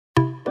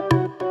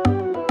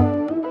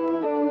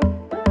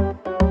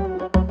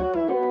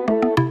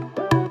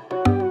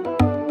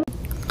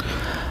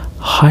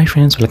Hi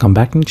friends, welcome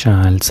back to the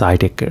channel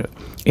SciTech.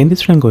 In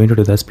this video, I'm going to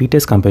do the speed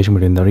test comparison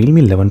between the Realme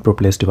 11 Pro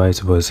Plus device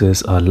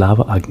versus a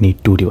Lava Agni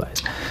 2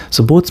 device.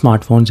 So both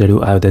smartphones they do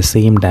have the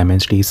same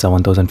Dimensity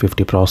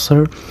 7050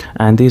 processor,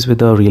 and this with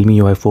the Realme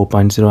UI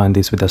 4.0 and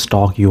this with the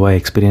stock UI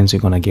experience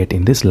you're gonna get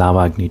in this Lava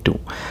Agni 2.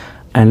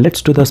 And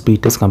let's do the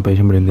speed test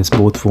comparison between these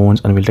both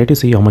phones, and we'll try to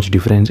see how much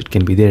difference it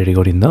can be there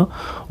regarding the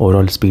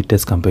overall speed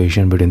test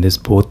comparison between these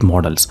both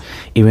models.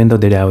 Even though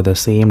they have the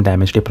same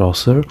Dimensity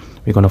processor,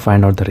 we're going to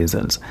find out the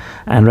results.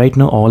 And right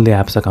now all the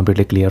apps are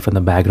completely clear from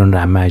the background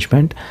RAM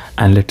management,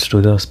 and let's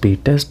do the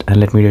speed test. And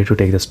let me try to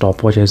take the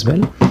stopwatch as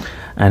well,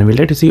 and we'll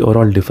try to see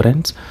overall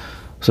difference.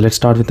 So let's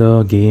start with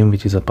the game,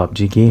 which is a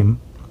PUBG game.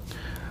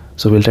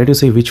 So we'll try to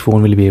see which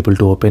phone will be able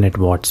to open at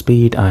what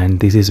speed, and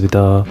this is with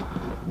a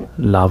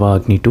Lava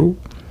Agni 2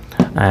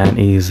 and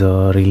is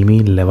a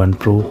Realme 11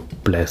 Pro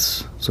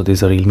Plus. So this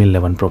is a Realme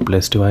 11 Pro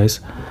Plus device,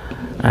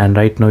 and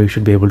right now you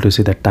should be able to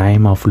see the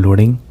time of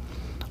loading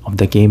of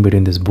the game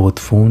between these both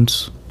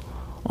phones,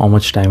 how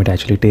much time it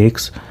actually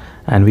takes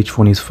and which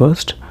phone is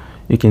first.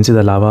 You can see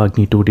the Lava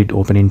Agni 2 did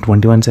open in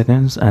 21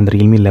 seconds and the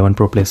Realme 11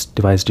 Pro Plus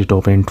device did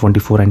open in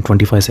 24 and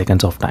 25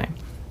 seconds of time.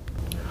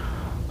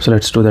 So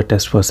let's do the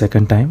test for a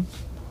second time.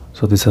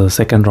 So this is a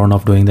second round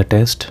of doing the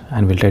test,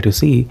 and we'll try to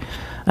see.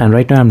 And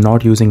right now I'm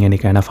not using any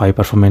kind of high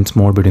performance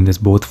mode between these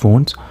both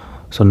phones,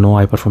 so no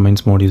high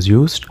performance mode is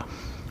used.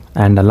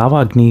 And the Lava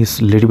Agni is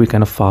a little bit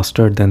kind of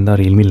faster than the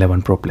Realme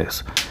 11 Pro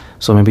Plus,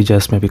 so maybe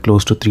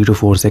close to 3 to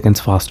 4 seconds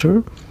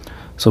faster.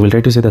 So we'll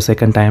try to see the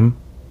second time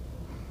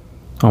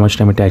how much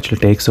time it actually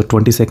takes. So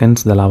 20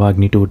 seconds the Lava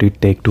Agni 2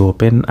 did take to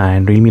open,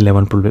 and Realme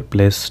 11 Pro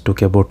Plus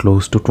took about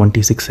close to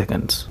 26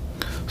 seconds.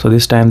 So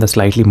this time the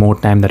slightly more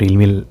time the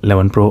Realme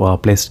 11 Pro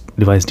Plus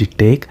device did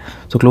take.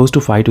 So close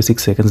to 5 to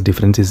 6 seconds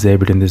difference is there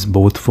between these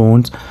both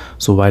phones,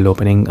 so while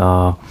opening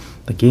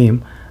the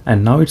game.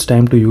 And now it's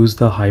time to use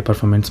the high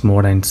performance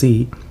mode and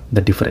see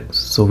the difference.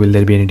 So will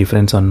there be any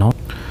difference or not?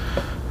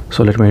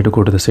 So let me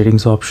go to the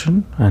settings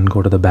option and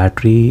go to the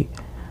battery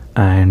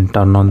and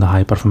turn on the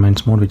high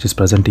performance mode, which is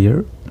present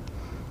here.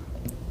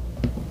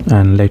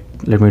 And let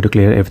me to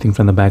clear everything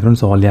from the background,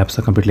 so all the apps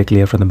are completely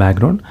clear from the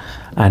background.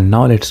 And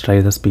now let's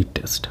try the speed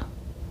test,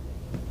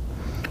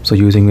 so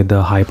using with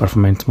the high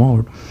performance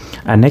mode.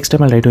 And next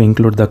time I'll try to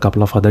include the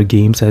couple of other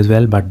games as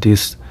well, but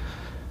this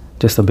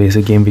just the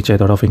basic game which I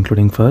thought of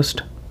including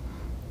first.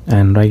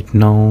 And right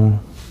now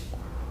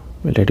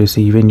we'll try to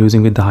see, even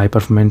using with the high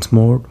performance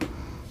mode,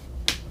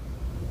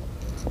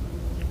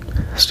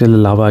 still the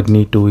Lava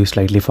Agni 2 is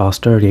slightly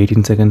faster,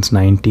 18 seconds,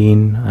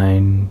 19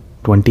 and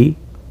 20,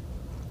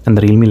 and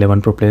the Realme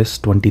 11 Pro Plus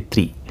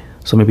 23.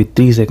 So maybe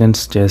 3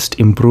 seconds just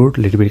improved,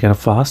 a little bit kind of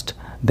fast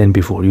than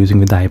before using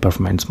with the high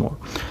performance mode.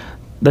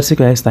 That's it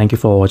guys, thank you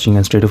for watching,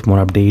 and stay tuned for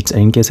more updates.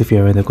 And in case if you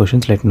have any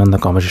questions, let me know in the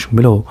comment section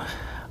below.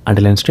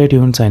 Until then, stay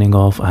tuned, signing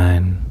off,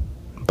 and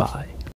bye.